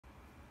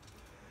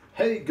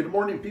Hey, good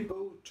morning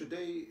people.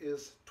 Today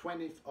is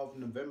 20th of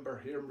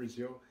November here in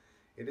Brazil.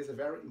 It is a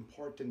very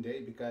important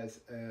day because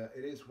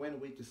it is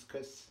when we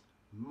discuss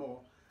more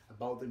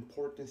about the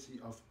importance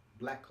of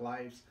Black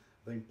lives,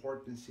 the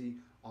importance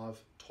of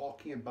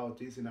talking about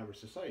this in our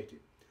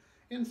society.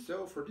 And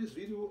so for this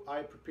video,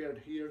 I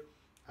prepared here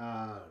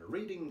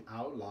reading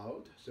out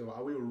loud. So I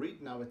will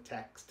read now a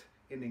text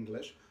in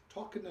English,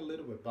 talking a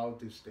little about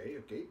this day,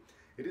 okay?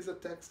 It is a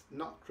text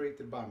not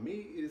created by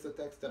me. It is a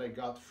text that I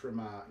got from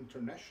an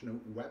international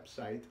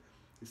website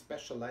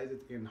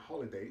specialized in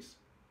holidays.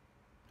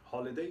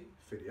 Holiday,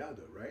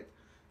 feriado, right?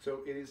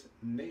 So it is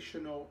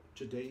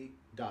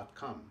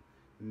nationaltoday.com.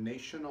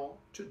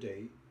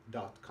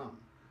 Nationaltoday.com.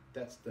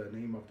 That's the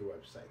name of the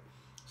website.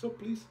 So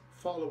please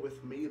follow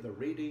with me the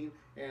reading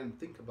and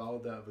think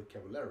about the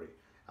vocabulary.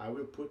 I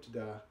will put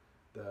the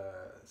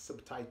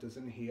subtitles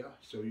in here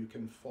so you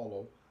can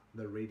follow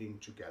the reading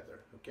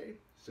together, okay?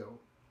 So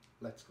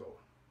let's go.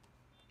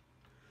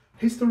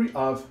 History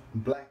of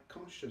Black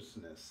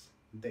Consciousness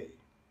Day.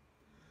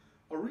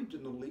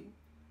 Originally,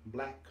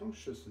 Black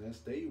Consciousness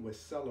Day was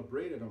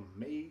celebrated on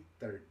May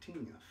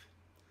 13th,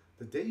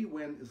 the day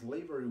when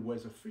slavery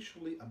was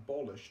officially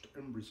abolished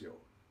in Brazil.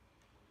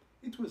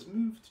 It was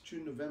moved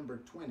to November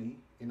 20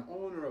 in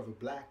honor of a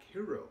Black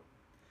hero,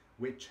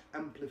 which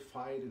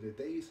amplified the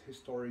day's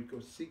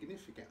historical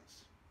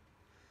significance.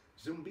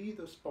 Zumbi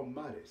dos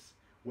Palmares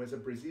was a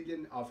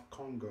Brazilian of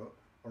Congo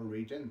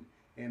origin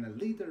and a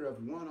leader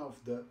of one of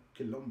the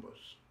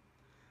quilombos,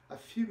 a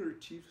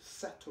figurative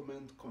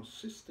settlement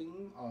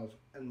consisting of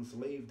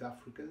enslaved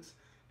Africans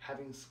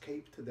having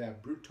escaped their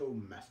brutal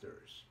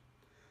masters.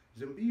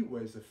 Zumbi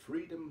was a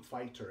freedom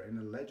fighter and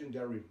a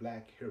legendary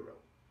Black hero.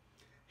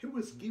 He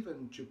was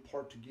given to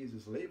Portuguese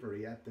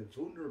slavery at the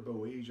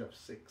vulnerable age of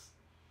 6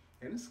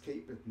 and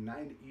escaped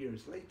 9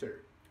 years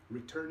later,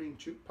 returning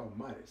to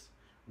Palmares,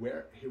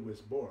 where he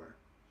was born,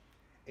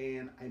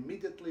 and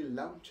immediately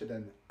launched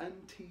an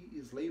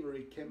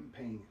anti-slavery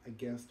campaign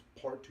against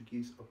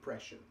Portuguese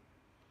oppression.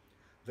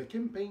 The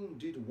campaign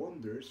did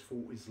wonders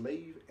for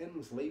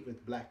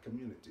enslaved Black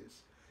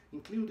communities,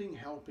 including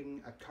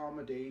helping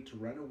accommodate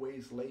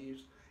runaway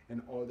slaves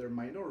and other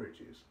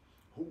minorities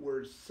who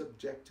were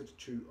subjected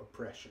to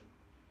oppression.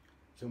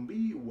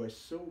 Zumbi was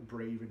so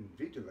brave and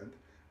vigilant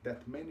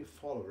that many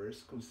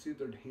followers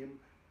considered him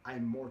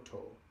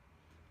immortal.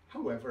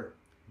 However,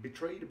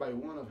 betrayed by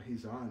one of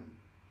his own,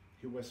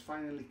 he was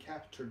finally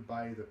captured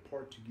by the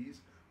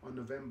Portuguese on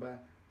November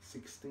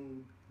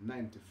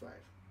 1695,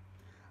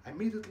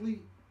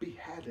 immediately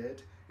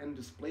beheaded and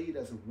displayed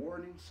as a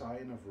warning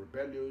sign of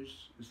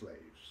rebellious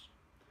slaves.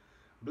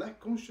 Black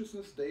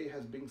Consciousness Day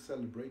has been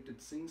celebrated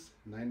since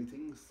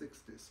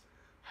 1960s,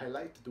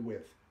 highlighted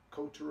with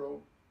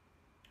cultural,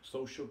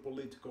 social,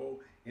 political,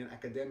 and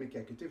academic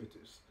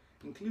activities,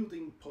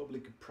 including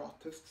public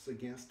protests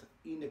against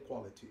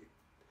inequality,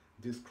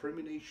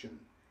 discrimination,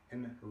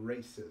 and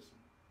racism.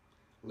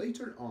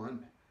 Later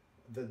on,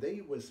 the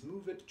day was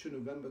moved to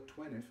November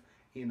 20th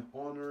in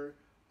honor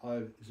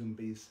of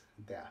Zumbi's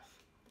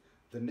death,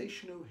 the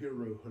national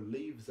hero who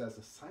lives as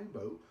a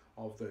symbol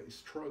of the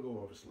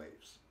struggle of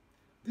slaves.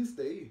 This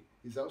day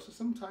is also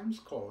sometimes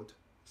called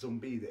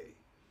Zumbi Day.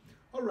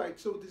 Alright,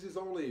 so this is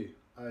only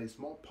a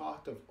small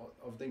part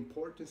of the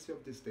importance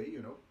of this day,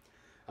 you know.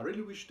 I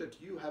really wish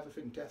that you have a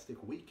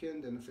fantastic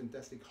weekend and a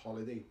fantastic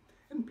holiday.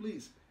 And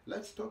please,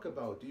 let's talk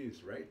about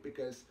this, right?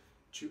 Because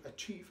to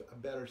achieve a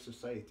better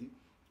society,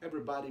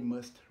 everybody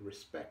must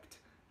respect,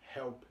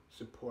 help,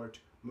 support,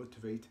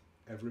 motivate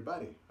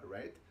everybody, all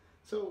right?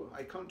 So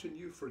I count on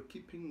you for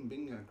keeping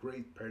being a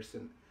great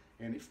person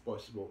and, if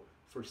possible,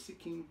 for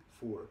seeking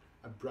for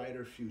a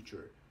brighter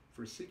future,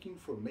 for seeking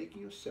for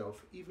making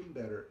yourself even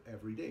better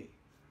every day.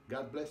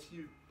 God bless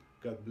you,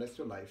 God bless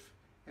your life,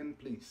 and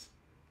please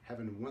have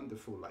a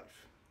wonderful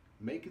life.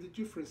 Make the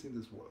difference in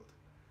this world.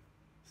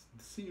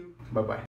 See you. Bye-bye.